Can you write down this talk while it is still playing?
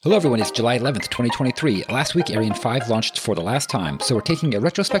Hello everyone, it's July 11th, 2023. Last week, Ariane 5 launched for the last time, so we're taking a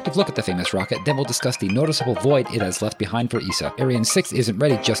retrospective look at the famous rocket, then we'll discuss the noticeable void it has left behind for ESA. Ariane 6 isn't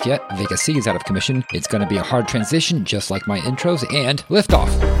ready just yet, Vega C is out of commission, it's going to be a hard transition, just like my intros, and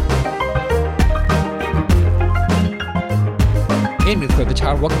liftoff! And we've cleared the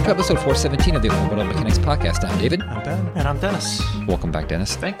tower. Welcome to episode 417 of the Orbital Mechanics Podcast. I'm David. I'm Ben. And I'm Dennis. Welcome back,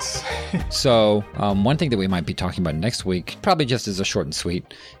 Dennis. Thanks. So, one thing that we might be talking about next week, probably just as a short and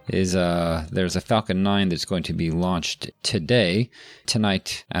sweet, is there's a Falcon 9 that's going to be launched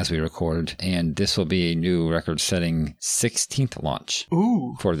tonight, as we record, and this will be a new record-setting 16th launch.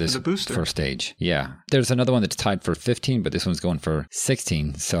 Ooh, for this booster. First stage. Yeah. There's another one that's tied for 15, but this one's going for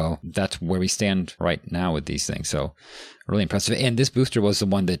 16, so that's where we stand right now with these things. So, really impressive. And this booster was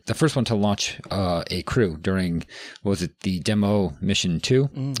the first one to launch a crew during, was it the Demo Mission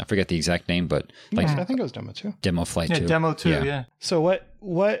 2? I forget the exact name, but I think it was Demo 2. Demo Flight 2. Yeah, Demo 2, yeah. So what,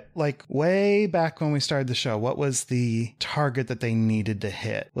 like way back when we started the show, what was the target that they needed to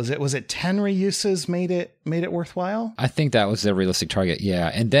hit? Was it 10 reuses made it worthwhile? I think that was their realistic target,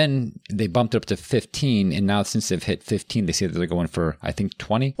 yeah. And then they bumped it up to 15, and now since they've hit 15, they say that they're going for, I think,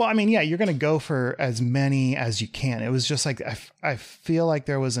 20. Well, I mean, yeah, you're going to go for as many as you can. It was just like, I feel like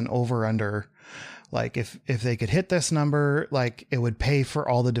there was an over-under. Like if they could hit this number, like it would pay for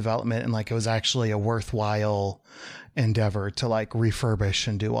all the development and like it was actually a worthwhile endeavor to like refurbish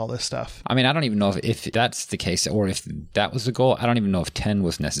and do all this stuff. I mean, I don't even know if that's the case or if that was the goal. I don't even know if 10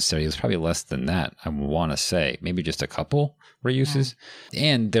 was necessary. It was probably less than that, I want to say. Maybe just a couple reuses.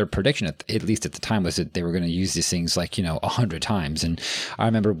 And their prediction, at least at the time, was that they were going to use these things like, 100 times. And I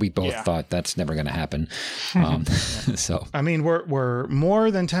remember we both thought that's never going to happen. So, I mean, we're more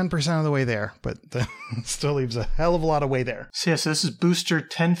than 10% of the way there, but still leaves a hell of a lot of way there. So this is Booster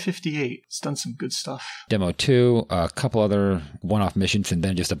 1058. It's done some good stuff. Demo 2, a couple other one-off missions, and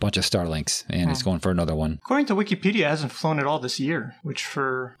then just a bunch of Starlinks, and it's going for another one. According to Wikipedia, it hasn't flown at all this year, which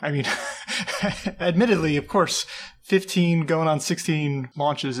admittedly, of course, 15 going on 16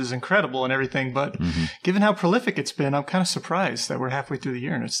 launches is incredible and everything, but given how prolific it's been, I'm kind of surprised that we're halfway through the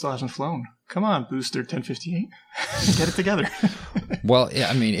year and it still hasn't flown. Come on, Booster 1058. Get it together. Well, yeah,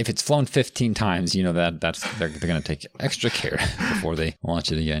 I mean, if it's flown 15 times, that's they're going to take extra care before they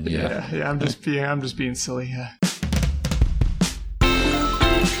launch it again. Yeah, I'm just being silly, yeah.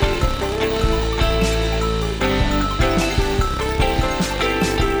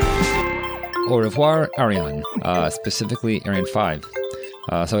 Au revoir, Ariane, specifically Ariane 5.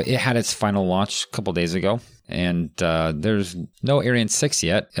 So it had its final launch a couple days ago, and there's no Ariane 6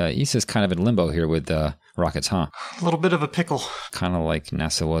 yet. ESA's kind of in limbo here with rockets, huh? A little bit of a pickle. Kind of like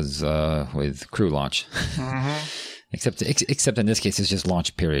NASA was with crew launch. Except in this case, it's just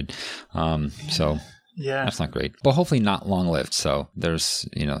launch period. So... yeah, that's not great, but hopefully not long-lived. So there's,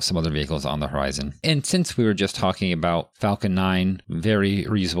 some other vehicles on the horizon. And since we were just talking about Falcon 9, very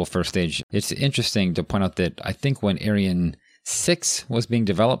reusable first stage, it's interesting to point out that I think when Ariane 6 was being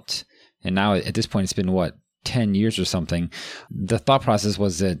developed, and now at this point it's been 10 years or something, the thought process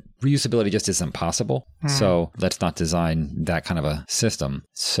was that reusability just isn't possible. So let's not design that kind of a system.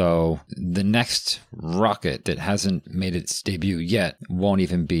 So the next rocket that hasn't made its debut yet won't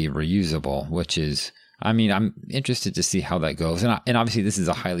even be reusable, which is... I mean, I'm interested to see how that goes. And obviously, this is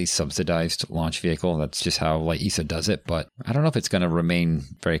a highly subsidized launch vehicle. That's just how ESA does it. But I don't know if it's going to remain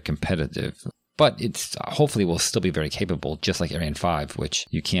very competitive. But it's hopefully will still be very capable, just like Ariane 5, which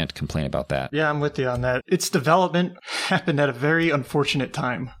you can't complain about that. Yeah, I'm with you on that. Its development happened at a very unfortunate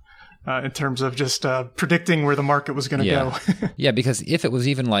time. In terms of just predicting where the market was going to go. Yeah, because if it was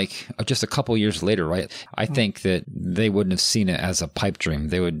even just a couple years later, right, I think that they wouldn't have seen it as a pipe dream.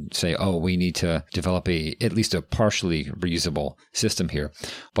 They would say, we need to develop at least a partially reusable system here.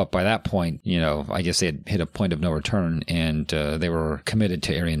 But by that point, I guess they had hit a point of no return, and they were committed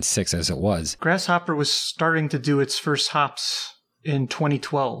to Ariane 6 as it was. Grasshopper was starting to do its first hops in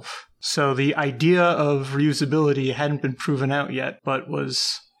 2012. So the idea of reusability hadn't been proven out yet, but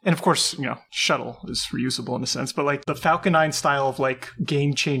was... And of course, shuttle is reusable in a sense, but the Falcon 9 style of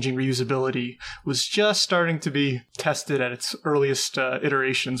game-changing reusability was just starting to be tested at its earliest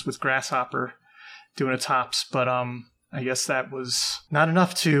iterations with Grasshopper doing its hops. But I guess that was not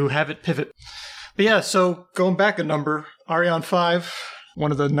enough to have it pivot. But yeah, so going back a number, Ariane 5,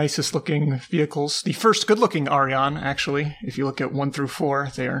 one of the nicest looking vehicles. The first good looking Ariane, actually. If you look at 1 through 4,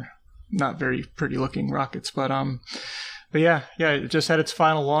 they are not very pretty looking rockets, but yeah, it just had its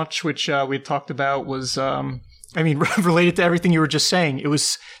final launch, which we had talked about was, related to everything you were just saying. It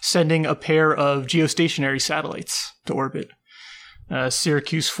was sending a pair of geostationary satellites to orbit.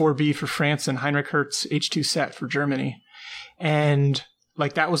 Syracuse 4B for France and Heinrich Hertz H2 Sat for Germany. And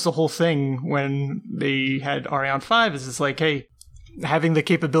like that was the whole thing when they had Ariane 5 is it's like, hey, having the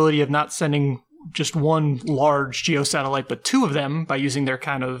capability of not sending just one large geosatellite, but two of them by using their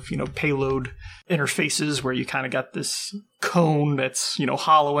kind of, payload interfaces where you kind of got this cone that's,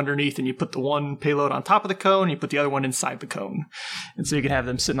 hollow underneath, and you put the one payload on top of the cone, and you put the other one inside the cone. And so you can have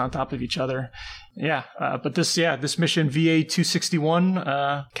them sitting on top of each other. Yeah. But this mission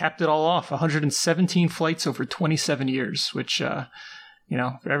VA-261 capped it all off. 117 flights over 27 years, which, for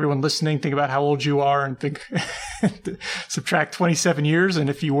everyone listening, think about how old you are and think, subtract 27 years. And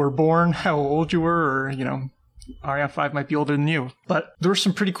if you were born, how old you were, or, Ariane 5 might be older than you. But there were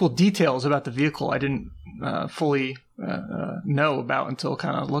some pretty cool details about the vehicle I didn't fully know about until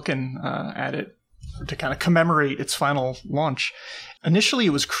kind of looking at it to kind of commemorate its final launch. Initially,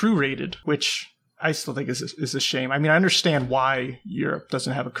 it was crew rated, which I still think is a shame. I mean, I understand why Europe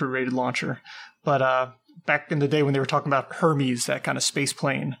doesn't have a crew rated launcher, but back in the day when they were talking about Hermes, that kind of space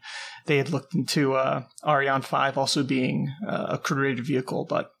plane, they had looked into Ariane 5 also being a crew-rated vehicle,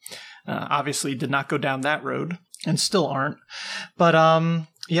 but obviously did not go down that road and still aren't. But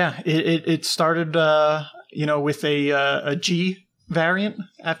it started with a G variant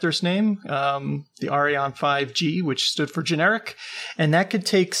after its name, the Ariane 5G, which stood for generic, and that could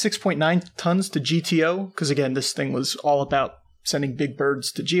take 6.9 tons to GTO, because again, this thing was all about sending big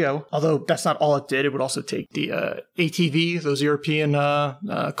birds to GEO, although that's not all it did. It would also take the ATV, those European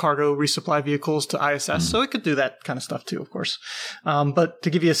cargo resupply vehicles, to ISS. So it could do that kind of stuff too, of course. But to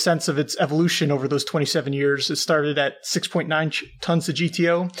give you a sense of its evolution over those 27 years, it started at 6.9 tons to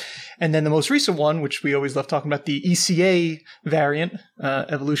GTO. And then the most recent one, which we always love talking about, the ECA variant,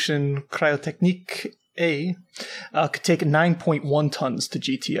 Evolution Cryotechnique A, could take 9.1 tons to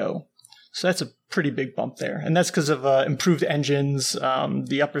GTO. So that's a pretty big bump there. And that's because of improved engines,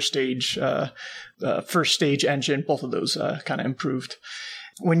 the upper stage, first stage engine, both of those kind of improved.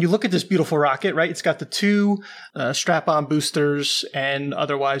 When you look at this beautiful rocket, right, it's got the two strap-on boosters and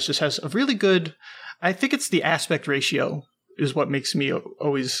otherwise just has a really good, I think it's the aspect ratio is what makes me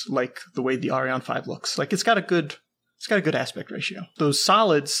always like the way the Ariane 5 looks. Like it's got a good aspect ratio. Those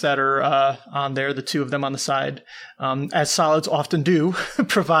solids that are on there, the two of them on the side, as solids often do,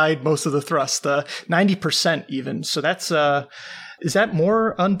 provide most of the thrust, 90% even. So that's, is that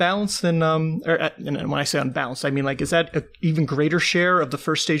more unbalanced than, and when I say unbalanced, I mean like, is that an even greater share of the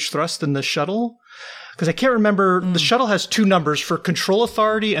first stage thrust than the shuttle? Because I can't remember, the shuttle has two numbers for control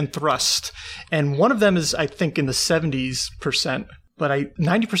authority and thrust. And one of them is, I think, in the 70%, but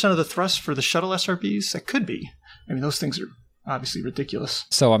 90% of the thrust for the shuttle SRBs, that could be. I mean, those things are obviously ridiculous.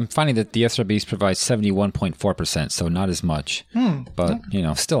 So I'm finding that the SRBs provide 71.4%, so not as much, but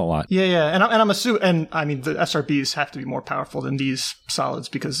still a lot. Yeah, and I'm assuming, and I mean, the SRBs have to be more powerful than these solids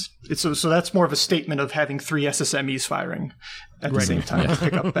because it's so that's more of a statement of having three SSMEs firing at the same time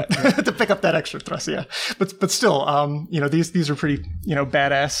to pick up that extra thrust. Yeah, but still, these are pretty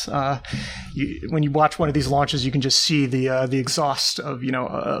badass. When you watch one of these launches, you can just see the exhaust of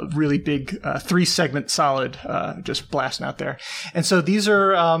a really big 3-segment solid just blasting out there. And so these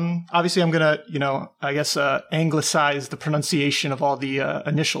are obviously I'm gonna anglicize the pronunciation of all the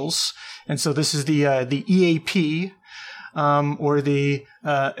initials. And so this is the EAP. Or the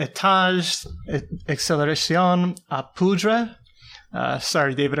Étage Accélération à Poudre.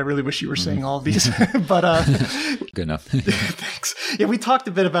 Sorry, David, I really wish you were saying all of these, but good enough. Thanks. Yeah, we talked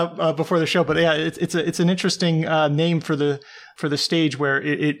a bit about before the show, but yeah, it's an interesting name for the stage where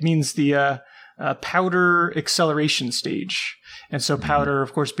it means the powder acceleration stage. And so powder,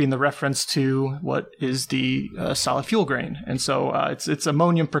 of course, being the reference to what is the solid fuel grain. And so it's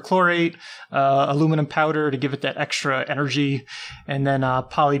ammonium perchlorate, aluminum powder to give it that extra energy, and then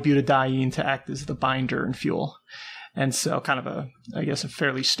polybutadiene to act as the binder and fuel. And so kind of a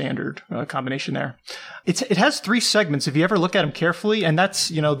fairly standard combination there. It has 3 segments if you ever look at them carefully. And that's,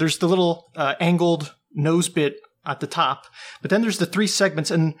 there's the little angled nose bit at the top, but then there's the 3 segments.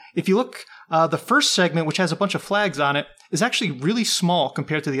 And if you look, the first segment, which has a bunch of flags on it, is actually really small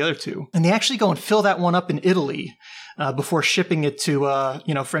compared to the other 2. And they actually go and fill that one up in Italy before shipping it to,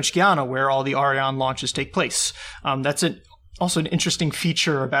 French Guiana, where all the Ariane launches take place. That's also an interesting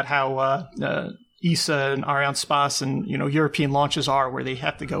feature about how ESA and Arianespace and, European launches are, where they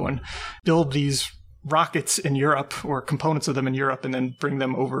have to go and build these rockets in Europe or components of them in Europe and then bring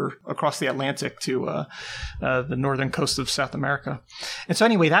them over across the Atlantic to the northern coast of South America. And so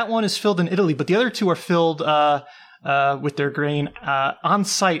anyway, that one is filled in Italy, but the other 2 are filled with their grain on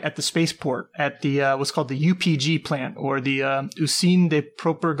site at the spaceport at the what's called the UPG plant, or the Usine de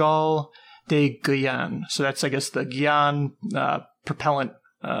Propulsion de Guyane. So that's, I guess, the Guyane propellant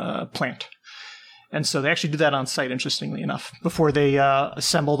plant. And so they actually do that on site, interestingly enough, before they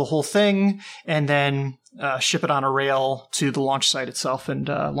assemble the whole thing and then ship it on a rail to the launch site itself and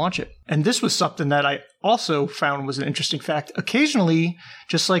launch it. And this was something that I also found was an interesting fact. Occasionally,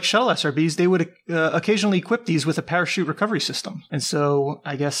 just like shuttle SRBs, they would occasionally equip these with a parachute recovery system. And so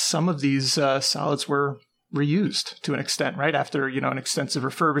I guess some of these solids were reused to an extent, right? After, an extensive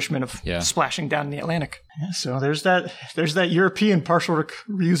refurbishment of splashing down in the Atlantic. Yeah, so there's that European partial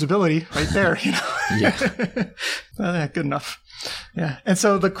reusability right there, Yeah. Good enough. Yeah. And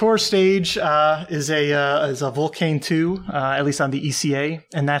so the core stage is a Vulcain 2, at least on the ECA,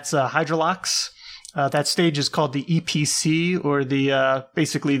 and that's Hydrolox. That stage is called the EPC, or the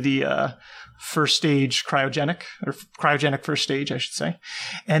basically the first stage cryogenic first stage, I should say.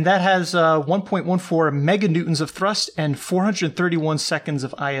 And that has 1.14 meganewtons of thrust and 431 seconds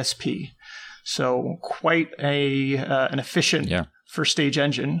of ISP. So quite an efficient first stage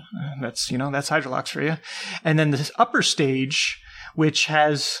engine. That's Hydrolox for you. And then this upper stage, which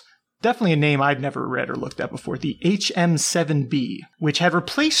has definitely a name I'd never read or looked at before, the HM7B, which had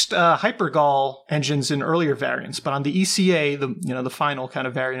replaced Hypergol engines in earlier variants. But on the ECA, the final kind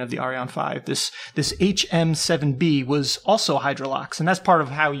of variant of the Ariane 5, this HM7B was also Hydrolox. And that's part of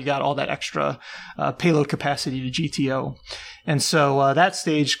how you got all that extra payload capacity to GTO. And so that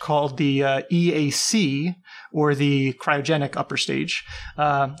stage, called the EAC, or the cryogenic upper stage,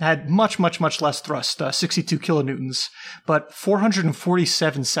 had much, much, much less thrust, 62 kilonewtons, but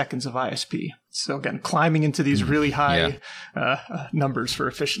 447 seconds of ISP. So again, climbing into these really high numbers for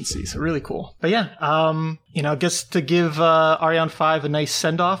efficiency. So really cool. But I guess to give Ariane 5 a nice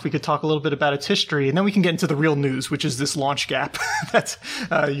send-off, we could talk a little bit about its history, and then we can get into the real news, which is this launch gap that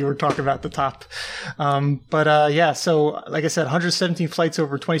you were talking about at the top. So like I said, 117 flights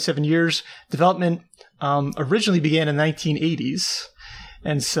over 27 years. Development originally began in the 1980s.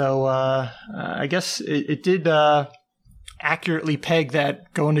 And so I guess it did accurately peg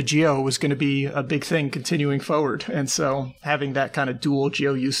that going to GEO was going to be a big thing continuing forward. And so having that kind of dual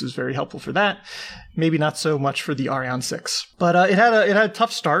GEO use is very helpful for that. Maybe not so much for the Ariane 6. But it had a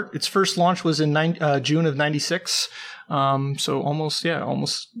tough start. Its first launch was in June of 96. So almost,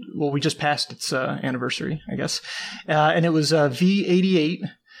 we just passed its anniversary, I guess. And it was V88.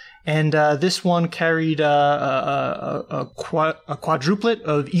 And this one carried a quadruplet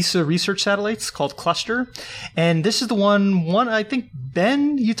of ESA research satellites called Cluster. And this is the one I think,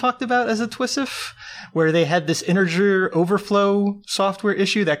 Ben, you talked about as a TWISF, where they had this integer overflow software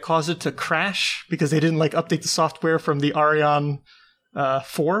issue that caused it to crash because they didn't update the software from the Ariane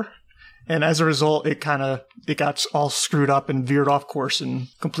 4. And as a result, it got all screwed up and veered off course and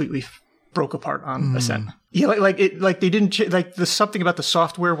completely broke apart on ascent. Yeah, they didn't something about the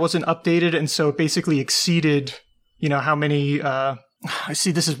software wasn't updated, and so it basically exceeded, how many. I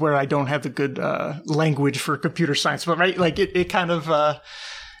see. This is where I don't have the good language for computer science, but right, it kind of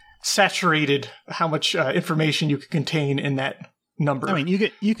saturated how much information you could contain in that number. I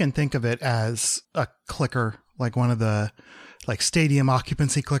mean, you can think of it as a clicker, like one of the stadium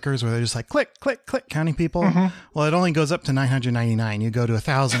occupancy clickers where they're just click, click, click, counting people. Mm-hmm. Well, it only goes up to 999. You go to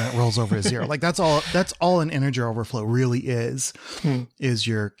 1,000, it rolls over to zero. That's all an integer overflow really is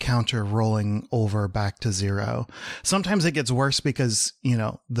your counter rolling over back to zero. Sometimes it gets worse because,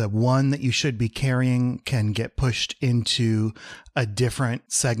 the one that you should be carrying can get pushed into a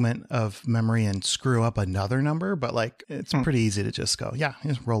different segment of memory and screw up another number. But it's pretty easy to just go,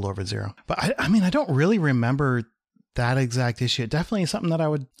 just roll over zero. But I don't really remember that exact issue. It definitely is something that I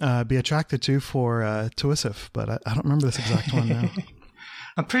would be attracted to for TWISF, but I don't remember this exact one now.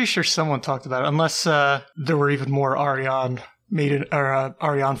 I'm pretty sure someone talked about it, unless there were even more Ariane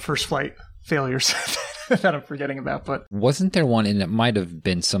Ariane first flight failures that I'm forgetting about. But wasn't there one, and it might have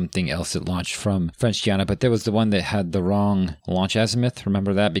been something else that launched from French Guiana, but there was the one that had the wrong launch azimuth.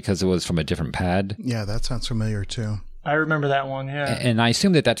 Remember that? Because it was from a different pad. Yeah, that sounds familiar too. I remember that one, yeah. And I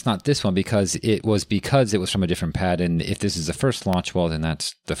assume that that's not this one because it was from a different pad. And if this is the first launch, well, then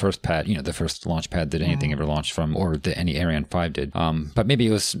that's the first pad, the first launch pad that anything ever launched from, or that any Ariane 5 did. But maybe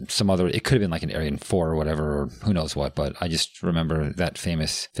it was some other, it could have been an Ariane 4 or whatever, or who knows what. But I just remember that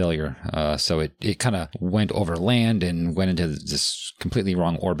famous failure. So it kind of went over land and went into this completely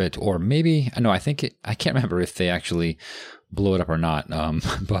wrong orbit. Or maybe, I can't remember if they actually blow it up or not.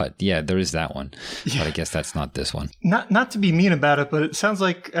 But yeah, there is that one. Yeah. But I guess that's not this one. Not to be mean about it, but it sounds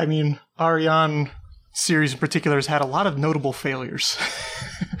like, Ariane series in particular has had a lot of notable failures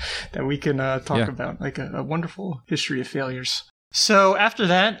that we can talk about, a wonderful history of failures. So after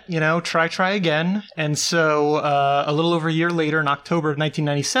that, try again. And so a little over a year later, in October of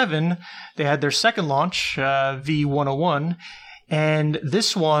 1997, they had their second launch, V101. And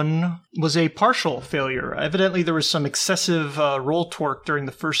this one was a partial failure. Evidently, there was some excessive roll torque during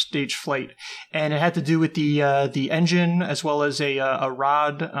the first stage flight, and it had to do with the engine as well as a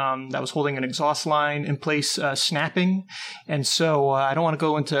rod that was holding an exhaust line in place snapping. And so I don't want to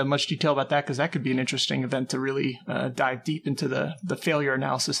go into much detail about that because that could be an interesting event to really dive deep into the failure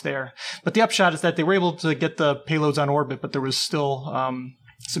analysis there. But the upshot is that they were able to get the payloads on orbit, but there was still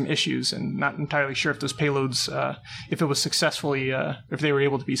some issues, and not entirely sure if those payloads, if it was successfully, if they were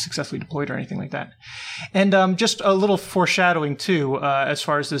able to be successfully deployed or anything like that. And just a little foreshadowing too, as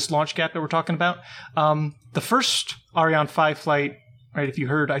far as this launch gap that we're talking about. The first Ariane 5 flight, right, if you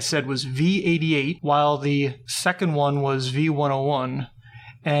heard, I said was V88, while the second one was V101.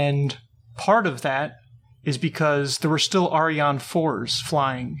 And part of that is because there were still Ariane 4s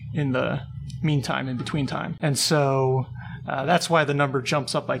flying in the meantime, in between time. And so that's why the number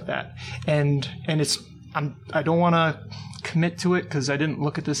jumps up like that. And it's, I don't want to commit to it because I didn't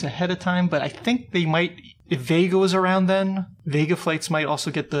look at this ahead of time, but I think they might, if Vega was around then, Vega flights might also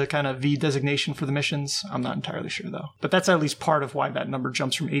get the kind of V designation for the missions. I'm not entirely sure though. But that's at least part of why that number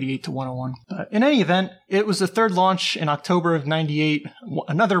jumps from 88 to 101. But in any event, it was the third launch in October of 98,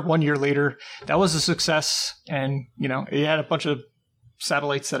 another 1 year later. That was a success. And, you know, it had a bunch of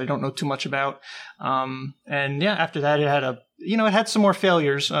satellites that I don't know too much about. And yeah, after that, it had some more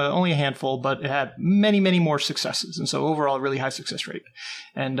failures, only a handful, but it had many, many more successes. And so overall, really high success rate.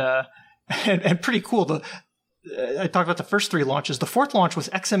 And pretty cool. I talked about the first three launches. The fourth launch was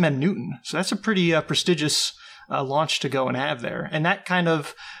XMM Newton. So that's a pretty prestigious launch to go and have there. And that kind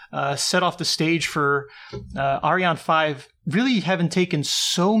of set off the stage for Ariane 5 really having taken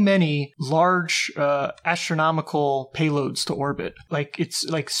so many large astronomical payloads to orbit. Like it's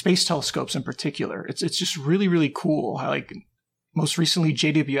like space telescopes in particular. It's just really, really cool. Like most recently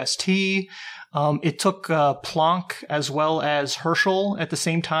JWST. It took Planck as well as Herschel at the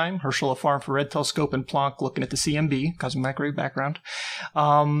same time. Herschel, a far infrared telescope, and Planck looking at the CMB, cosmic microwave background.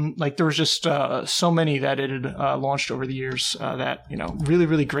 Like there was just so many that it had launched over the years that, you know, really,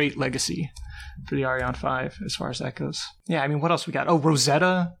 really great legacy for the Ariane 5 as far as that goes. Yeah, I mean, what else we got? Oh,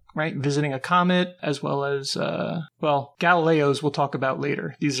 Rosetta, right? Visiting a comet, as well as, Galileo's we'll talk about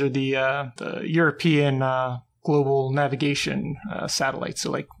later. These are the European global navigation satellites,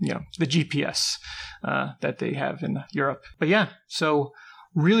 so like, you know, the GPS that they have in Europe. But yeah, so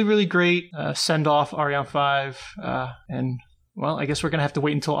really, really great send-off Ariane 5. And, well, I guess we're going to have to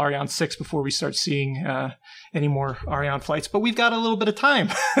wait until Ariane 6 before we start seeing any more Ariane flights. But we've got a little bit of time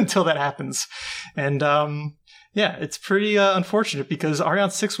until that happens. And, yeah, it's pretty unfortunate because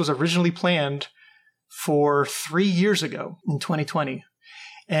Ariane 6 was originally planned for 3 years ago in 2020.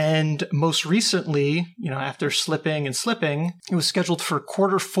 And most recently, you know, after slipping, it was scheduled for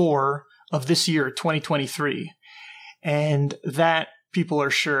Q4 of this year, 2023. And that people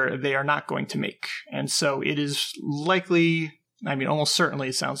are sure they are not going to make. And so it is likely, I mean, almost certainly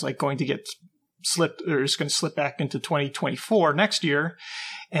it sounds like going to get slipped, or it's going to slip back into 2024 next year.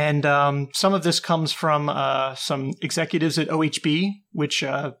 And some of this comes from some executives at OHB, which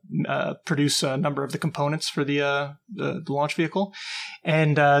produce a number of the components for the launch vehicle.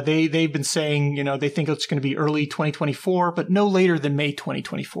 And they've been saying, you know, they think it's going to be early 2024, but no later than May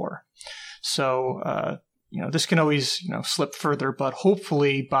 2024. So, you know, this can always, you know, slip further, but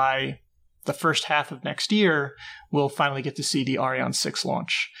hopefully by the first half of next year, we'll finally get to see the Ariane 6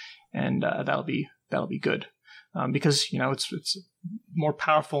 launch. And that'll be good. Because, you know, it's a more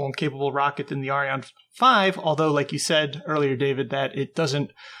powerful and capable rocket than the Ariane 5, although, like you said earlier, David, that it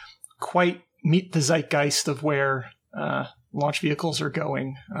doesn't quite meet the zeitgeist of where launch vehicles are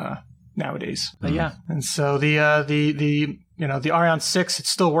going nowadays. But yeah, and so the Ariane 6, it's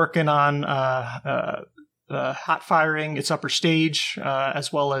still working on hot firing its upper stage,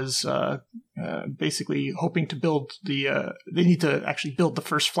 as well as basically hoping to build they need to actually build the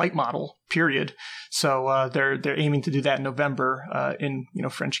first flight model, period. So they're aiming to do that in November in, you know,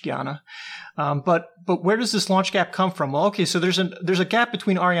 French Guiana. But where does this launch gap come from? Well, okay, so there's a gap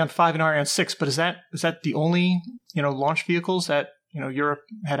between Ariane 5 and Ariane 6, but is that the only, you know, launch vehicles that, you know, Europe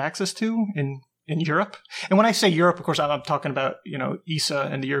had access to in Europe? And when I say Europe, of course, I'm talking about, you know, ESA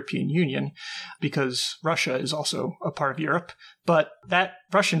and the European Union, because Russia is also a part of Europe. But that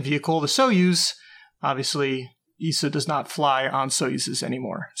Russian vehicle, the Soyuz, obviously ESA does not fly on Soyuzes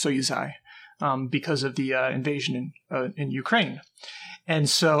anymore, Soyuz-I, because of the invasion in Ukraine. And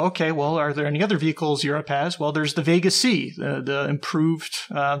so, okay, well, are there any other vehicles Europe has? Well, there's the Vega C, the improved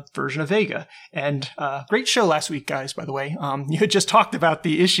version of Vega. And great show last week, guys, by the way. You had just talked about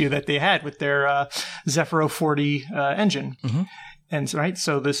the issue that they had with their Zefiro 40 engine. Mm-hmm. And right,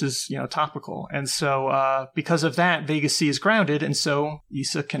 so this is, topical. And so because of that, Vega C is grounded, and so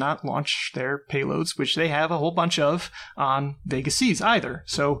ESA cannot launch their payloads, which they have a whole bunch of, on Vega Cs either.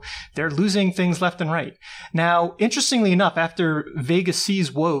 So they're losing things left and right. Now, interestingly enough, after Vega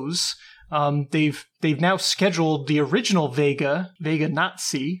C's woes, they've now scheduled the original Vega not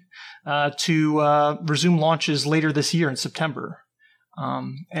C, to resume launches later this year in September.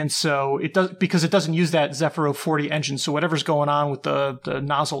 And so it does, because it doesn't use that Zefiro 40 engine. So whatever's going on with the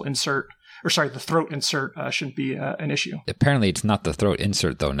nozzle insert, the throat insert, shouldn't be an issue. Apparently, it's not the throat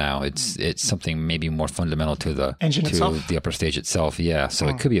insert though. Now it's something maybe more fundamental to the engine itself, the upper stage itself. Yeah, so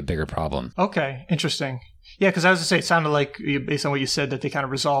it could be a bigger problem. Okay, interesting. Yeah, because I was going to say, it sounded like, based on what you said, that they kind of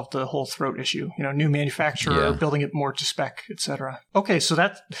resolved the whole throat issue. New manufacturer, building it more to spec, etc. Okay, so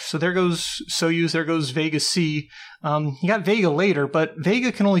there goes Soyuz, there goes Vega C. You got Vega later, but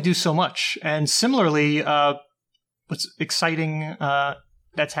Vega can only do so much. And similarly, what's exciting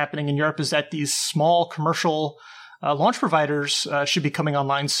that's happening in Europe is that these small commercial launch providers should be coming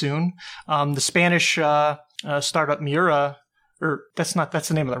online soon. The Spanish startup Miura, or that's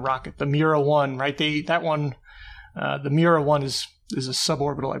the name of the rocket, the Miura 1, right? The Miura 1 is a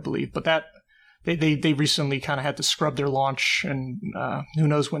suborbital, I believe, but that they recently kind of had to scrub their launch, and who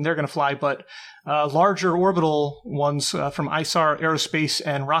knows when they're going to fly. But larger orbital ones from ISAR Aerospace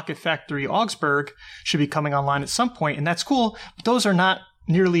and Rocket Factory Augsburg should be coming online at some point, and that's cool. But those are not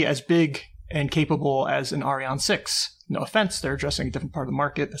nearly as big and capable as an Ariane 6. No offense, they're addressing a different part of the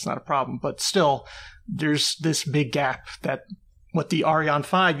market. That's not a problem, but still, there's this big gap that what the Ariane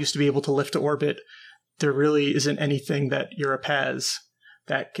 5 used to be able to lift to orbit, there really isn't anything that Europe has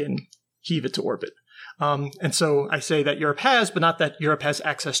that can heave it to orbit. And so I say that Europe has, but not that Europe has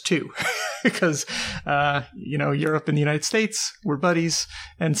access to, because, Europe and the United States, we're buddies.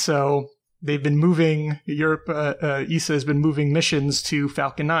 And so they've been moving, ESA has been moving missions to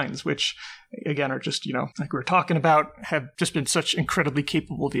Falcon 9s, which again are just, like we were talking about, have just been such incredibly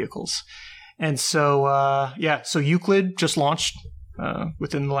capable vehicles. And so, so Euclid just launched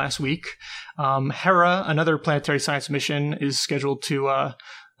within the last week. Hera, another planetary science mission, is scheduled to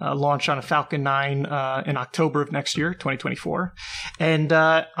launch on a Falcon 9 in October of next year, 2024. And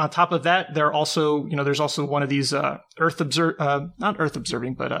on top of that, there's also one of these not Earth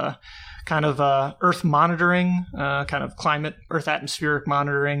observing, but kind of Earth monitoring, kind of climate, Earth atmospheric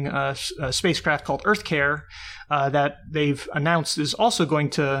monitoring spacecraft called EarthCare that they've announced is also going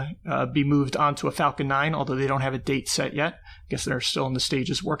to be moved onto a Falcon 9, although they don't have a date set yet. I guess they're still in the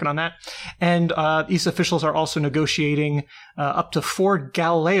stages working on that. And ESA officials are also negotiating up to 4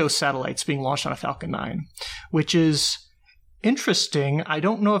 Galileo satellites being launched on a Falcon 9, which is interesting. I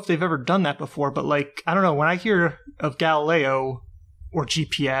don't know if they've ever done that before, but I don't know, when I hear of Galileo or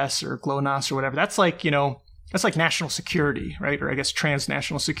GPS or GLONASS or whatever, that's like national security, right? Or I guess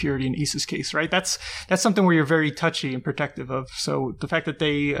transnational security in ESA's case, right? That's something where you're very touchy and protective of. So the fact that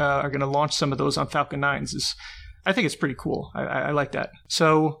they are going to launch some of those on Falcon 9s I think it's pretty cool. I like that.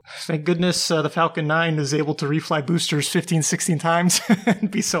 So thank goodness the Falcon 9 is able to refly boosters 15, 16 times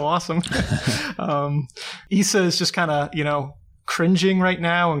and be so awesome. ESA is just kind of, cringing right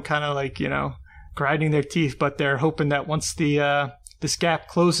now and kind of grinding their teeth, but they're hoping that once this gap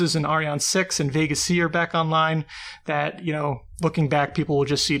closes and Ariane 6 and Vega C are back online, that, looking back, people will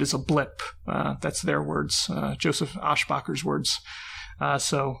just see it as a blip. That's their words, Joseph Aschbacher's words.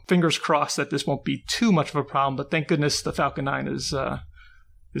 So fingers crossed that this won't be too much of a problem, but thank goodness the Falcon 9 is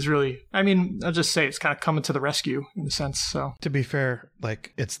really, I'll just say it's kind of coming to the rescue in a sense. So to be fair,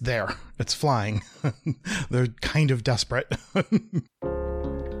 it's there, it's flying. They're kind of desperate.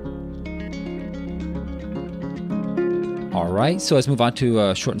 All right, so let's move on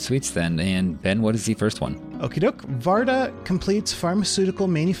to short and sweets then. And Ben, what is the first one? Okie doke. Varda completes pharmaceutical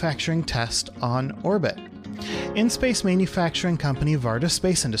manufacturing test on orbit. In-space manufacturing company Varda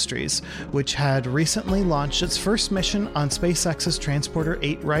Space Industries, which had recently launched its first mission on SpaceX's Transporter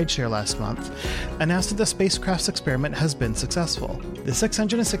 8 rideshare last month, announced that the spacecraft's experiment has been successful. The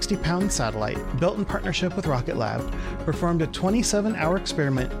 660-pound satellite, built in partnership with Rocket Lab, performed a 27-hour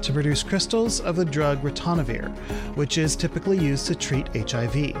experiment to produce crystals of the drug ritonavir, which is typically used to treat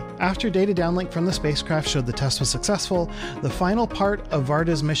HIV. After data downlink from the spacecraft showed the test was successful, the final part of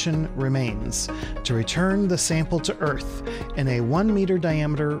Varda's mission remains: to return the sample to Earth in a 1-meter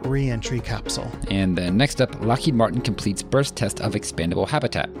diameter re-entry capsule. And then next up, Lockheed Martin completes burst test of expandable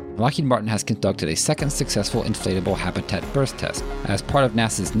habitat. Lockheed Martin has conducted a second successful inflatable habitat burst test. As part of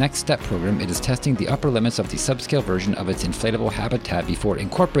NASA's Next Step program, it is testing the upper limits of the subscale version of its inflatable habitat before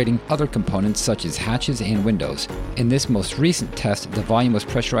incorporating other components such as hatches and windows. In this most recent test, the volume was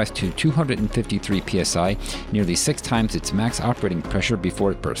pressurized to 253 psi, nearly 6 times its max operating pressure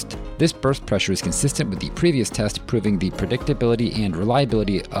before it burst. This burst pressure is consistent with the previous test, proving the predictability and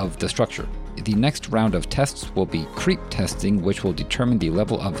reliability of the structure. The next round of tests will be creep testing, which will determine the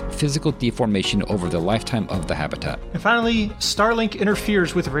level of physical deformation over the lifetime of the habitat. And finally, Starlink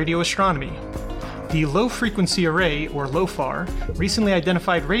interferes with radio astronomy. The Low Frequency Array, or LOFAR, recently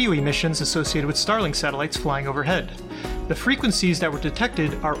identified radio emissions associated with Starlink satellites flying overhead. The frequencies that were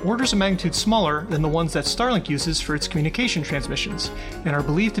detected are orders of magnitude smaller than the ones that Starlink uses for its communication transmissions, and are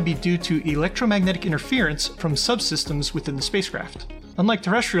believed to be due to electromagnetic interference from subsystems within the spacecraft. Unlike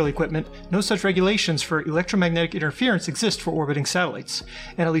terrestrial equipment, no such regulations for electromagnetic interference exist for orbiting satellites,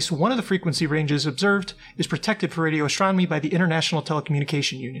 and at least one of the frequency ranges observed is protected for radio astronomy by the International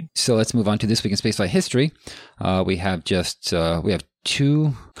Telecommunication Union. So let's move on to This Week in Spaceflight History. We have 2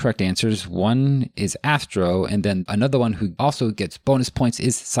 correct answers. One is Astro, and then another one who also gets bonus points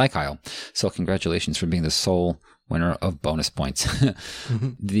is Psychile. So congratulations for being the sole winner of bonus points.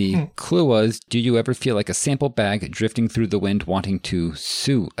 The clue was, do you ever feel like a sample bag drifting through the wind wanting to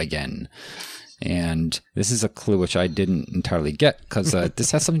sue again? And this is a clue which I didn't entirely get because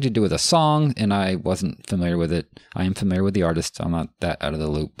this has something to do with a song and I wasn't familiar with it. I am familiar with the artist. I'm not that out of the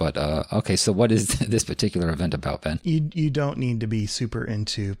loop. But okay, so what is this particular event about, Ben? You don't need to be super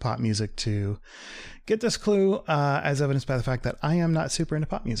into pop music to get this clue, as evidenced by the fact that I am not super into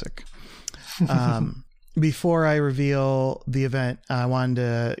pop music. Before I reveal the event, I wanted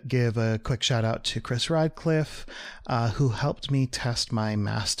to give a quick shout out to Chris Radcliffe, who helped me test my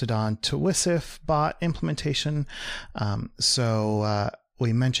Mastodon to WSIF bot implementation.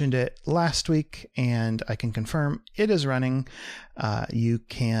 We mentioned it last week, and I can confirm it is running. You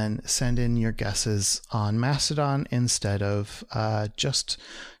can send in your guesses on Mastodon instead of just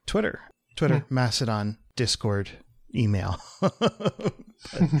Twitter, Mastodon, Discord, email.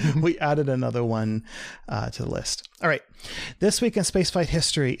 We added another one to the list. All right. This Week in Spaceflight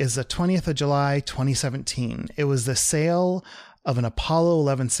History is the 20th of July, 2017. It was the sale of an Apollo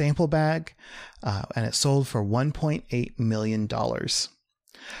 11 sample bag, and it sold for $1.8 million.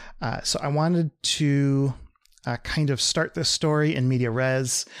 So I wanted to kind of start this story in media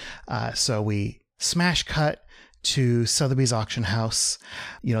res. So we smash cut to Sotheby's auction house.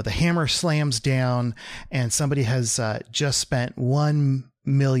 You know, the hammer slams down and somebody has just spent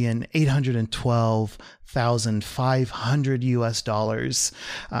 $1,812,500 US,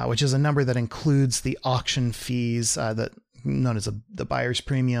 which is a number that includes the auction fees that known as the buyer's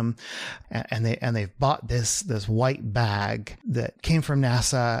premium, and they've bought this white bag that came from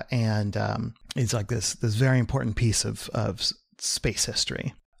NASA, and it's like this very important piece of space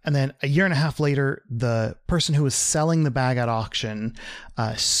history. And then a year and a half later, the person who was selling the bag at auction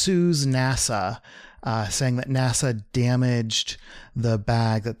sues NASA, saying that NASA damaged the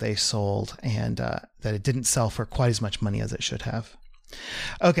bag that they sold and that it didn't sell for quite as much money as it should have.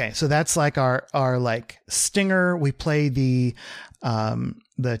 Okay, so that's like our like stinger. We play the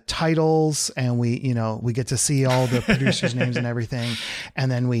titles, and we get to see all the producers' names and everything,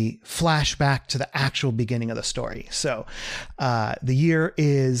 and then we flash back to the actual beginning of the story. So the year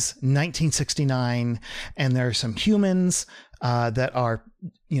is 1969, and there are some humans that are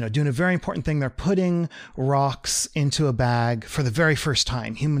doing a very important thing. They're putting rocks into a bag for the very first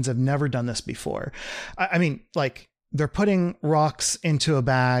time. Humans have never done this before. I mean, like, they're putting rocks into a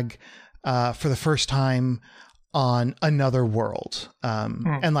bag for the first time on another world.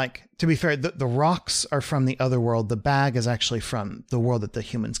 And like, to be fair, the rocks are from the other world. The bag is actually from the world that the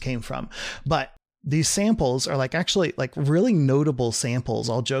humans came from. But these samples are actually really notable samples,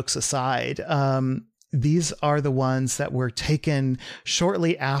 all jokes aside. These are the ones that were taken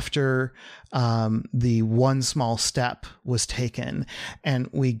shortly after the One Small Step was taken. And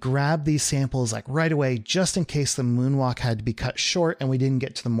we grabbed these samples right away, just in case the moonwalk had to be cut short and we didn't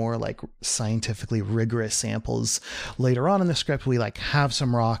get to the more scientifically rigorous samples later on in the script. We have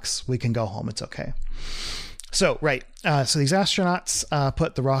some rocks. We can go home. It's okay. So, right. So these astronauts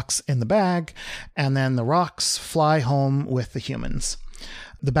put the rocks in the bag, and then the rocks fly home with the humans.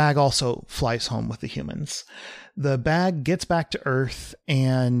 The bag also flies home with the humans. The bag gets back to Earth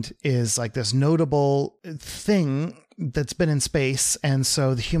and is this notable thing that's been in space. And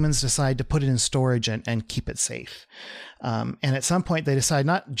so the humans decide to put it in storage and keep it safe. And at some point they decide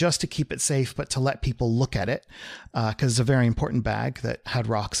not just to keep it safe, but to let people look at it, because it's a very important bag that had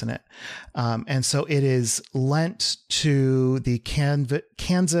rocks in it. And so it is lent to the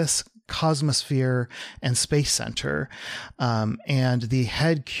Kansas Cosmosphere and Space Center. And the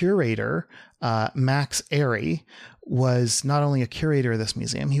head curator, Max Airy, was not only a curator of this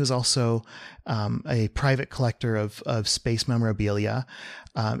museum, he was also a private collector of space memorabilia.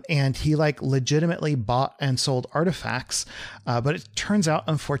 And he legitimately bought and sold artifacts. But it turns out,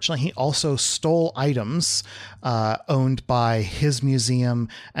 unfortunately, he also stole items owned by his museum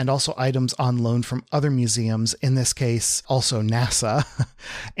and also items on loan from other museums, in this case, also NASA.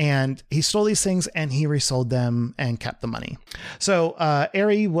 And he stole these things and he resold them and kept the money. So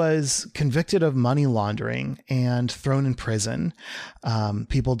Airy was convicted of money laundering and thrown in prison.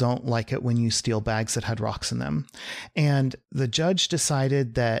 People don't like it when you steal bags that had rocks in them. And the judge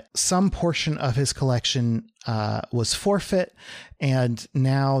decided that some portion of his collection was forfeit, and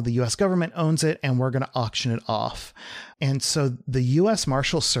now the U.S. government owns it and we're going to auction it off. And so the U.S.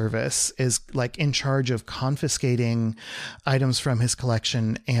 Marshal Service is in charge of confiscating items from his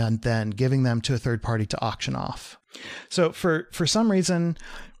collection and then giving them to a third party to auction off. So for some reason,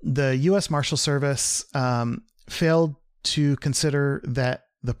 the U.S. Marshal Service failed to consider that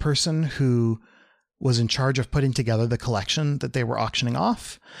the person who was in charge of putting together the collection that they were auctioning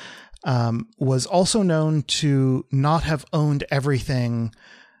off was also known to not have owned everything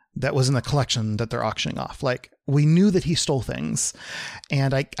that was in the collection that they're auctioning off. We knew that he stole things,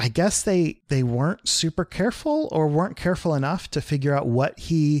 and I guess they weren't super careful or weren't careful enough to figure out what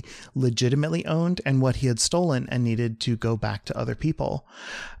he legitimately owned and what he had stolen and needed to go back to other people.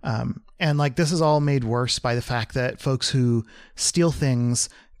 And this is all made worse by the fact that folks who steal things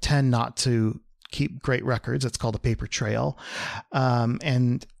tend not to keep great records. It's called a paper trail.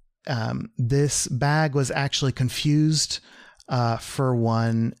 This bag was actually confused for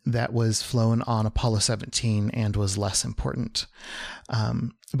one that was flown on Apollo 17 and was less important.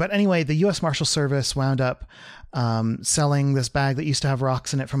 But anyway, the U.S. Marshal Service wound up selling this bag that used to have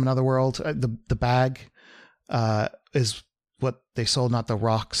rocks in it from another world. The bag is what they sold, not the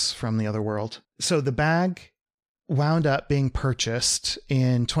rocks from the other world. So the bag wound up being purchased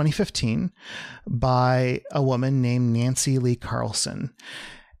in 2015 by a woman named Nancy Lee Carlson.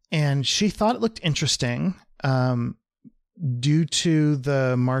 And she thought it looked interesting. Due to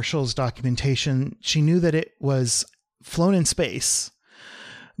the Marshal's documentation, she knew that it was flown in space,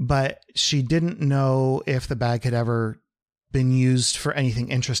 but she didn't know if the bag had ever been used for anything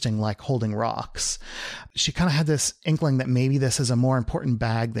interesting like holding rocks. She kind of had this inkling that maybe this is a more important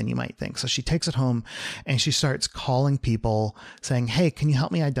bag than you might think. So she takes it home and she starts calling people saying, hey, can you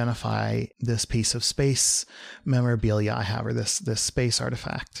help me identify this piece of space memorabilia I have, or this space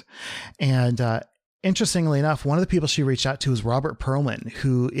artifact? And interestingly enough, one of the people she reached out to was Robert Perlman,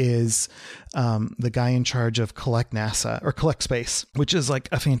 who is the guy in charge of Collect Space, which is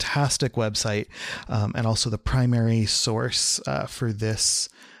a fantastic website, and also the primary source for this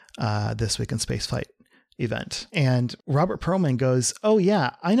Week in Spaceflight event. And Robert Perlman goes, oh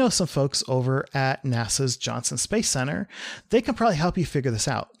yeah, I know some folks over at NASA's Johnson Space Center. They can probably help you figure this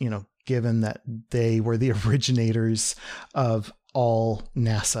out, given that they were the originators of all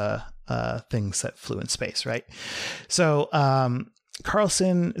NASA things that flew in space, right? So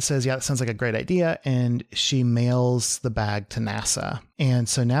Carlson says, yeah, that sounds like a great idea. And she mails the bag to NASA. And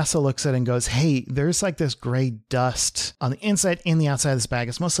so NASA looks at it and goes, hey, there's this gray dust on the inside and the outside of this bag.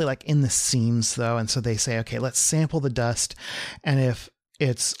 It's mostly in the seams though. And so they say, okay, let's sample the dust. And if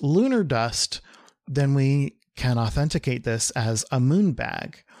it's lunar dust, then we can authenticate this as a moon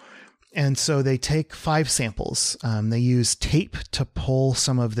bag. And so they take 5 samples. They use tape to pull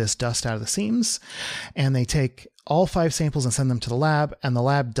some of this dust out of the seams, and they take all 5 samples and send them to the lab, and the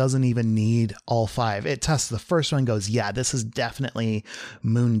lab doesn't even need all 5. It tests the first one, goes, yeah, this is definitely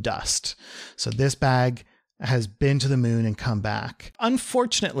moon dust. So this bag has been to the moon and come back.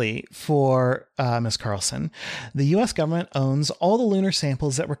 Unfortunately for Ms. Carlson, the U.S. government owns all the lunar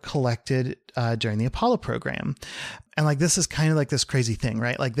samples that were collected during the Apollo program. And this is kind of this crazy thing,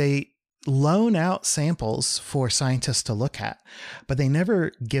 right? They loan out samples for scientists to look at, but they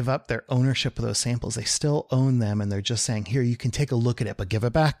never give up their ownership of those samples. They still own them, and they're just saying, here, you can take a look at it, but give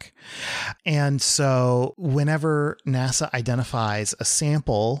it back. And so whenever NASA identifies a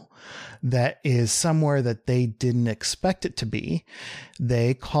sample that is somewhere that they didn't expect it to be,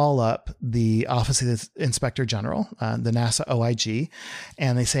 they call up the Office of the Inspector General, the NASA OIG,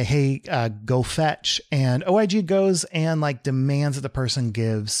 and they say, hey, go fetch. And OIG goes and demands that the person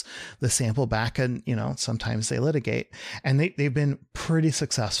gives the sample back, and, you know, sometimes they litigate, and they've been pretty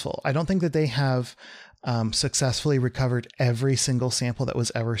successful. I don't think that they have successfully recovered every single sample that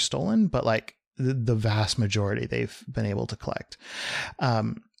was ever stolen, but like the vast majority they've been able to collect.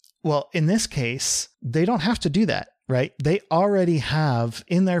 Well, in this case, they don't have to do that, right? They already have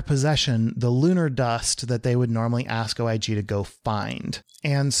in their possession the lunar dust that they would normally ask OIG to go find.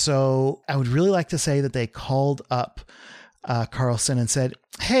 And so I would really like to say that they called up Carlson and said,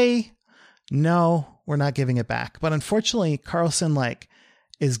 hey, no, we're not giving it back. But unfortunately, Carlson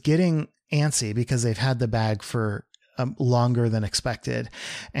is getting antsy because they've had the bag for longer than expected.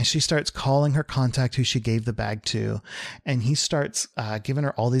 And she starts calling her contact who she gave the bag to. And he starts giving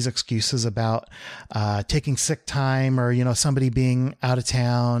her all these excuses about taking sick time, or, you know, somebody being out of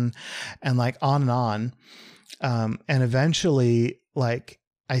town, and like on and on. And eventually, like,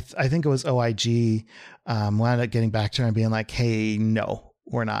 I think it was OIG wound up getting back to her and being like, hey, no,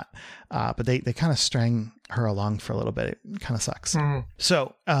 we're not. But they kind of string her along for a little bit. It kind of sucks.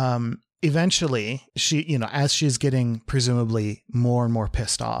 So eventually, she, you know, as she's getting presumably more and more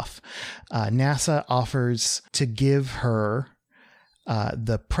pissed off, NASA offers to give her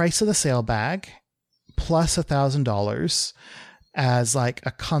the price of the sale bag plus $1,000 as like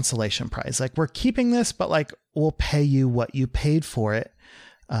a consolation prize. Like, we're keeping this, but like, we'll pay you what you paid for it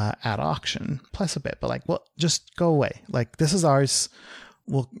at auction plus a bit, but like, well, just go away. Like, this is ours.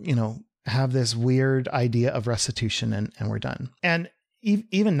 We'll, you know, have this weird idea of restitution, and we're done. And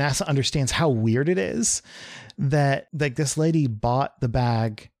even NASA understands how weird it is that like this lady bought the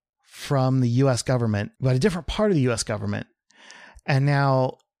bag from the US government, but a different part of the US government. And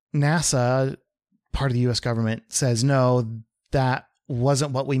now NASA, part of the US government, says, no, that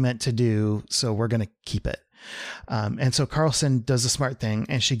wasn't what we meant to do, so we're going to keep it. And so Carlson does the smart thing,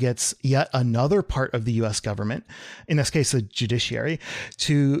 and she gets yet another part of the US government, in this case, the judiciary,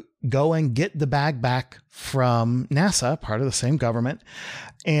 to go and get the bag back from NASA, part of the same government.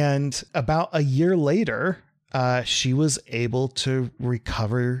 And about a year later, she was able to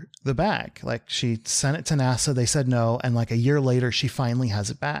recover the bag. Like, she sent it to NASA. They said no. And like a year later, she finally has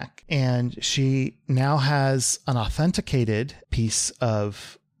it back. And she now has an authenticated piece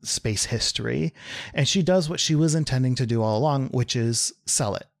of space history, and she does what she was intending to do all along, which is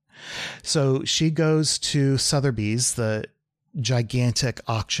sell it. So she goes to Sotheby's, the gigantic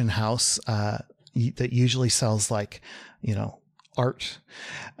auction house that usually sells, like, you know, art.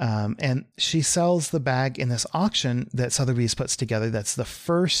 And she sells the bag in this auction that Sotheby's puts together. That's the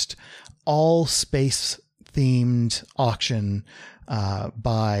first all space themed auction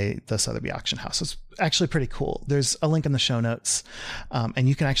by the Sotheby auction house. It's actually pretty cool. There's a link in the show notes, and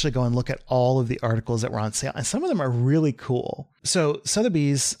you can actually go and look at all of the articles that were on sale, and some of them are really cool. So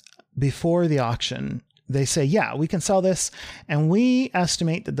Sotheby's, before the auction, they say, yeah, we can sell this, and we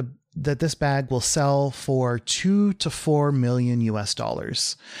estimate that this bag will sell for $2 to $4 million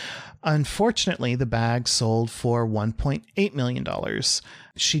US. Unfortunately, the bag sold for $1.8 million.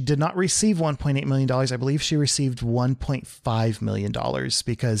 She did not receive $1.8 million. I believe she received $1.5 million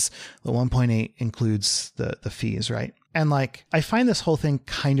because the 1.8 includes the fees, right? And like, I find this whole thing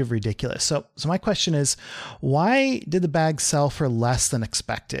kind of ridiculous. So my question is, why did the bag sell for less than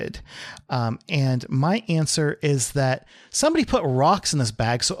expected? And my answer is that somebody put rocks in this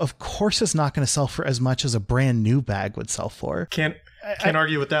bag, so of course it's not going to sell for as much as a brand new bag would sell for. Can't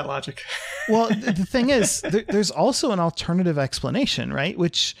argue with that logic. Well, the thing is, there's also an alternative explanation, right?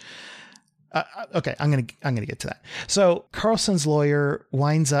 Which, okay, I'm gonna get to that. So Carlson's lawyer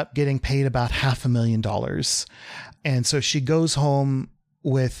winds up getting paid about $500,000, and so she goes home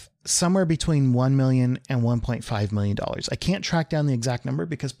with somewhere between $1 million and $1.5 million. I can't track down the exact number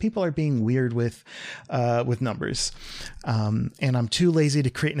because people are being weird with numbers. And I'm too lazy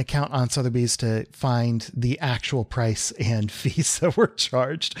to create an account on Sotheby's to find the actual price and fees that were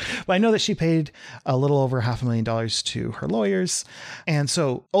charged. But I know that she paid a little over $500,000 to her lawyers. And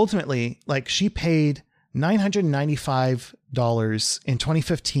so ultimately, like, she paid $995 in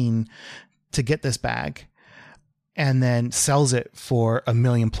 2015 to get this bag, and then sells it for $1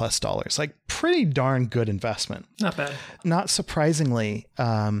 million plus. Like, pretty darn good investment. Not bad. Not surprisingly,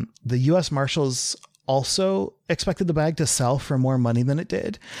 the U.S. Marshals also expected the bag to sell for more money than it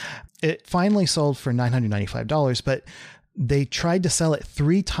did. It finally sold for $995, but they tried to sell it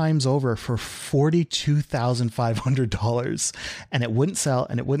 3 times over for $42,500, and it wouldn't sell,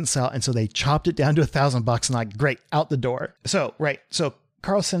 and it wouldn't sell. And so they chopped it down to $1,000 and like, great, out the door. So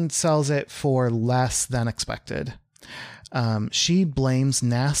Carlson sells it for less than expected. She blames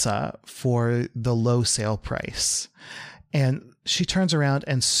NASA for the low sale price, and she turns around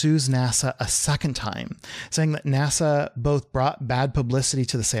and sues NASA a second time, saying that NASA both brought bad publicity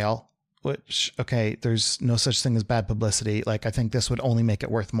to the sale, which, okay, there's no such thing as bad publicity. Like, I think this would only make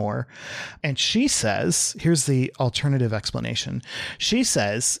it worth more. And she says, here's the alternative explanation. She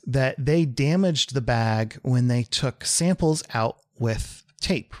says that they damaged the bag when they took samples out with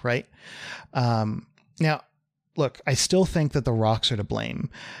tape, right? Now, look, I still think that the rocks are to blame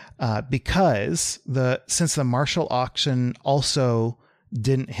because since the Marshall auction also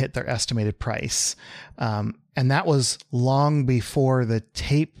didn't hit their estimated price, and that was long before the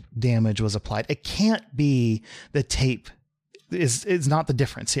tape damage was applied. It can't be the tape is not the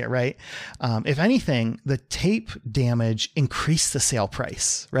difference here, right? If anything, the tape damage increased the sale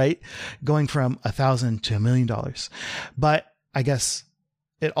price, right? Going from $1,000 to $1 million. But I guess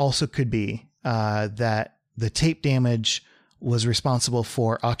it also could be that the tape damage was responsible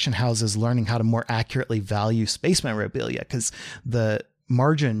for auction houses learning how to more accurately value space memorabilia because the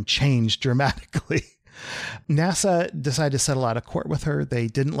margin changed dramatically. NASA decided to settle out of court with her. They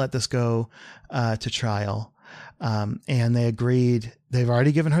didn't let this go to trial. And they agreed, they've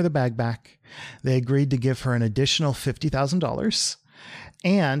already given her the bag back. They agreed to give her an additional $50,000.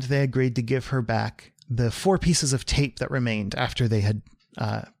 And they agreed to give her back the 4 pieces of tape that remained after they had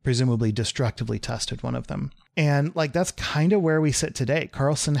presumably destructively tested one of them. And like, that's kind of where we sit today.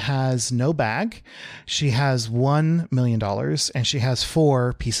 Carlson has no bag. She has $1 million and she has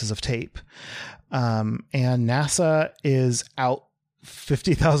 4 pieces of tape. And NASA is out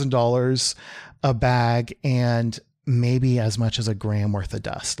 $50,000 a bag and maybe as much as a gram worth of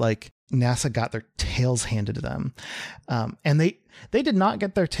dust. Like, NASA got their tails handed to them. And they did not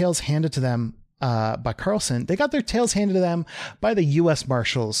get their tails handed to them by Carlson. They got their tails handed to them by the U.S.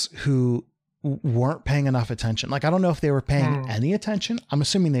 Marshals, who weren't paying enough attention. Like, I don't know if they were paying any attention. I'm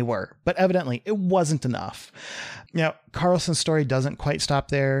assuming they were, but evidently it wasn't enough. Now, Carlson's story doesn't quite stop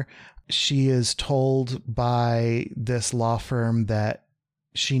there. She is told by this law firm that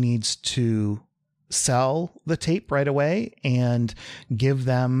she needs to sell the tape right away and give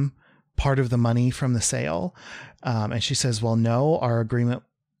them part of the money from the sale. And she says, well, no, our agreement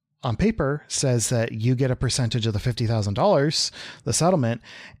on paper says that you get a percentage of the $50,000, the settlement.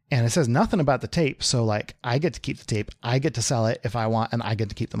 And it says nothing about the tape. So like, I get to keep the tape. I get to sell it if I want, and I get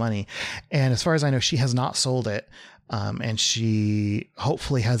to keep the money. And as far as I know, she has not sold it. And she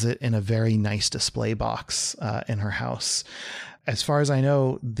hopefully has it in a very nice display box in her house. As far as I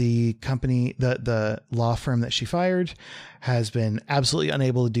know, the company, the law firm that she fired has been absolutely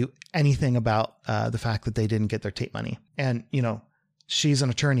unable to do anything about the fact that they didn't get their tape money. And, you know, she's an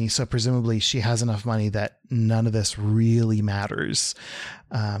attorney, so presumably she has enough money that none of this really matters.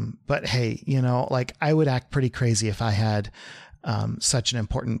 But hey, you know, like, I would act pretty crazy if I had such an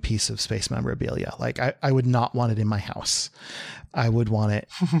important piece of space memorabilia. Like, I would not want it in my house. I would want it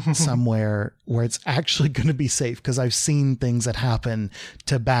somewhere where it's actually going to be safe, because I've seen things that happen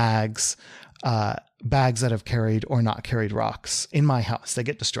to bags that have carried or not carried rocks in my house. They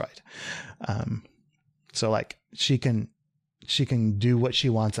get destroyed. So like, she can do what she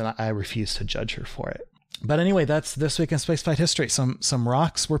wants, and I refuse to judge her for it. But anyway, that's this week in spaceflight history. Some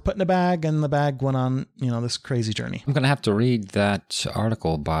rocks were put in a bag, and the bag went on, you know, this crazy journey. I'm going to have to read that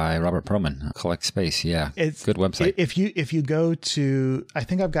article by Robert Perlman, Collect Space. Yeah, it's good website. If you go to, I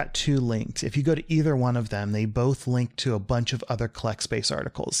think I've got 2 links. If you go to either one of them, they both link to a bunch of other Collect Space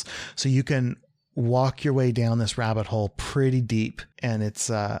articles. So you can walk your way down this rabbit hole pretty deep. And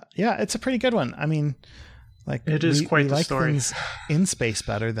it's a pretty good one. I mean, like, it is quite the like story. Things in space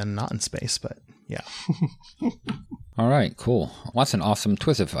better than not in space, but yeah. All right, cool. Well, that's an awesome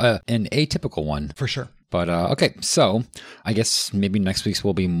twist of an atypical one. For sure. But okay, so I guess maybe next week's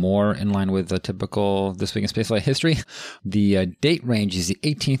will be more in line with the typical This Week in Spaceflight history. The date range is the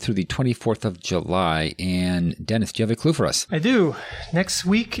 18th through the 24th of July. And Dennis, do you have a clue for us? I do. Next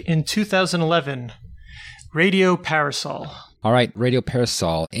week in 2011, Radio Parasol. All right, Radio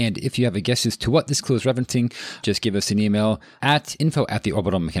Parasol. And if you have a guess as to what this clue is referencing, just give us an email at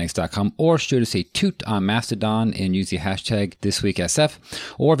info@theorbitalmechanics.com, or shoot us a toot on Mastodon and use the hashtag ThisWeekSF,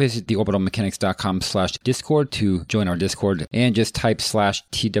 or visit theorbitalmechanics.com/Discord to join our Discord, and just type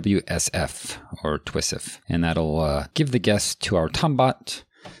 /TWSF or TWSF. And that'll give the guess to our Tombot,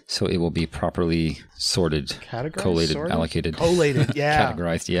 so it will be properly sorted, collated, allocated. Collated, yeah.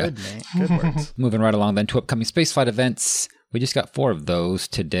 Categorized, yeah. Good, mate. Good words. Moving right along then to upcoming spaceflight events. We just got 4 of those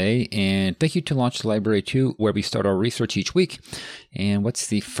today, and thank you to Launch Library 2, where we start our research each week. And what's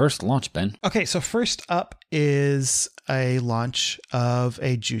the first launch, Ben? Okay, so first up is a launch of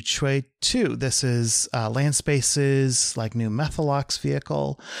a Juche 2. This is Landspace's like new Methalox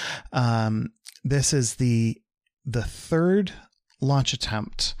vehicle. This is the third launch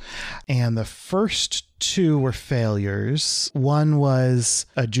attempt. And the first two were failures. One was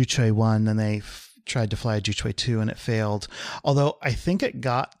a Juche 1, and they tried to fly a Juche 2 and it failed. Although I think it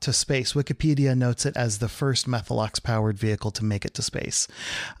got to space. Wikipedia notes it as the first Methalox powered vehicle to make it to space,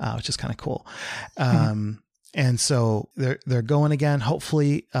 which is kind of cool. And so they're going again.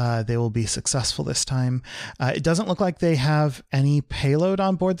 Hopefully they will be successful this time. It doesn't look like they have any payload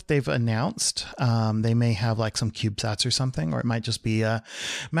on board that they've announced. They may have like some CubeSats or something, or it might just be a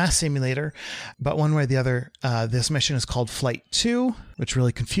mass simulator. But one way or the other, this mission is called Flight 2, which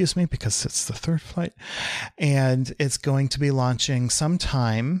really confused me because it's the third flight. And it's going to be launching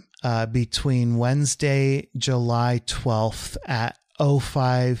sometime between Wednesday, July 12th at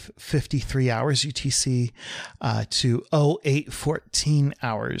 05:53 hours UTC to 08:14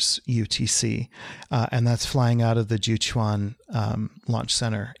 hours UTC. And that's flying out of the Jiuquan Launch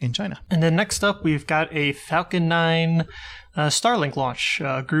Center in China. And then next up, we've got a Falcon 9 Starlink launch,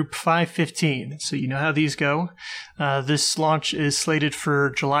 Group 515. So you know how these go. This launch is slated for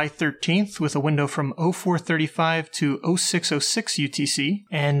July 13th with a window from 04:35 to 06:06 UTC.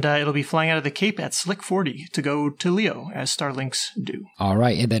 And it'll be flying out of the Cape at Slick 40 to go to LEO, as Starlinks do. All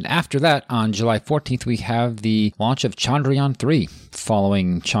right. And then after that, on July 14th, we have the launch of Chandrayaan 3,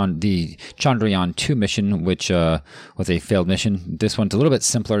 following the Chandrayaan 2 mission, which was a failed mission. This one's a little bit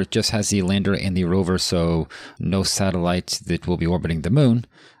simpler. It just has the lander and the rover, so no satellites that will be orbiting the moon.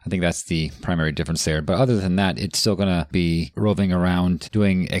 I think that's the primary difference there. But other than that, it's still going to be roving around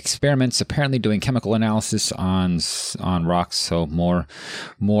doing experiments, apparently doing chemical analysis on rocks. So more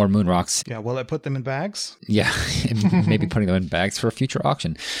moon rocks. Yeah. Will it put them in bags? Yeah. Maybe putting them in bags for a future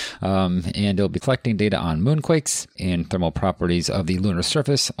auction. And it'll be collecting data on moonquakes and thermal properties of the lunar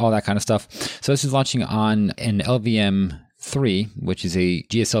surface, all that kind of stuff. So this is launching on an LVM-3, which is a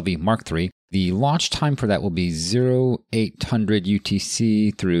GSLV Mark III. The launch time for that will be 0800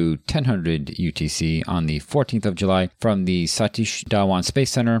 UTC through 1000 UTC on the 14th of July from the Satish Dhawan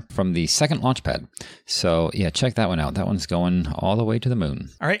Space Center from the second launch pad. So yeah, check that one out. That one's going all the way to the moon.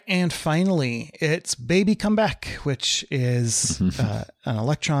 All right. And finally, it's Baby Come Back, which is an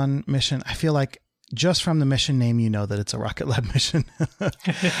Electron mission. I feel like just from the mission name, you know that it's a Rocket Lab mission.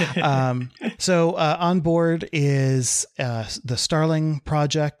 So on board is the Starling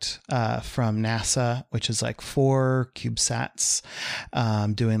project from NASA, which is like 4 CubeSats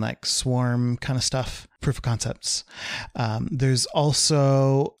doing like swarm kind of stuff, proof of concepts. There's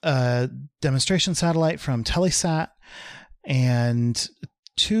also a demonstration satellite from Telesat and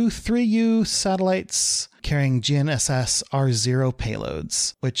 2 3U satellites carrying GNSS R0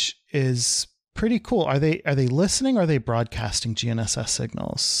 payloads, which is pretty cool. Are they listening or are they broadcasting GNSS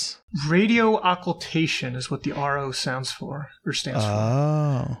signals? Radio occultation is what the RO stands for.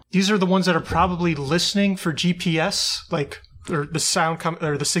 These are the ones that are probably listening for GPS, or the sound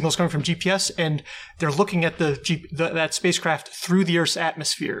or the signals coming from GPS, and they're looking at that spacecraft through the Earth's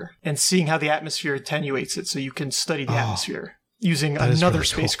atmosphere and seeing how the atmosphere attenuates it, so you can study the atmosphere using another really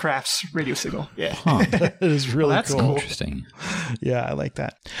spacecraft's radio signal. Yeah. That is really that's cool. Interesting. Yeah, I like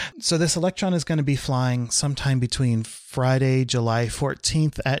that. So this Electron is going to be flying sometime between Friday, July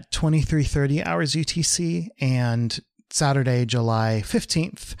 14th at 23:30 hours UTC and Saturday, July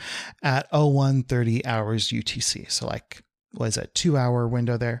 15th at 01:30 hours UTC. So like, what is that, 2-hour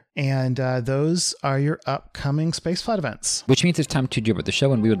window there? And those are your upcoming spaceflight events. Which means it's time to jump at the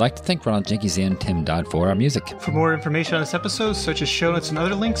show, and we would like to thank Ronald Jenkins and Tim Dodd for our music. For more information on this episode, such as show notes and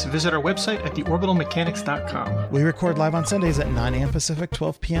other links, visit our website at theorbitalmechanics.com. We record live on Sundays at 9 a.m. Pacific,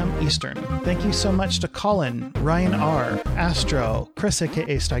 12 p.m. Eastern. Thank you so much to Colin, Ryan R., Astro, Chris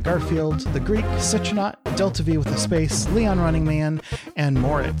aka Sty Garfield, The Greek, Citronaut, Delta V with a space, Leon Running Man, and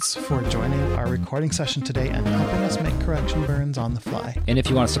Moritz for joining our recording session today and helping us make correction burns on the fly. And if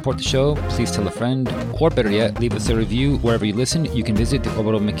you want to support the show, please tell a friend, or better yet, leave us a review wherever you listen. You can visit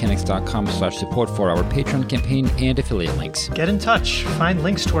theorbitalmechanics.com/support for our Patreon campaign and affiliate links. Get in touch. Find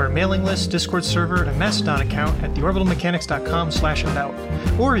links to our mailing list, Discord server, and a Mastodon account at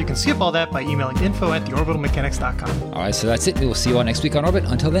theorbitalmechanics.com/about. Or you can skip all that by emailing info@theorbitalmechanics.com. All right, so that's it. We will see you all next week on Orbit.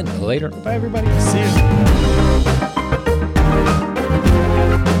 Until then, later. Bye, everybody. See you.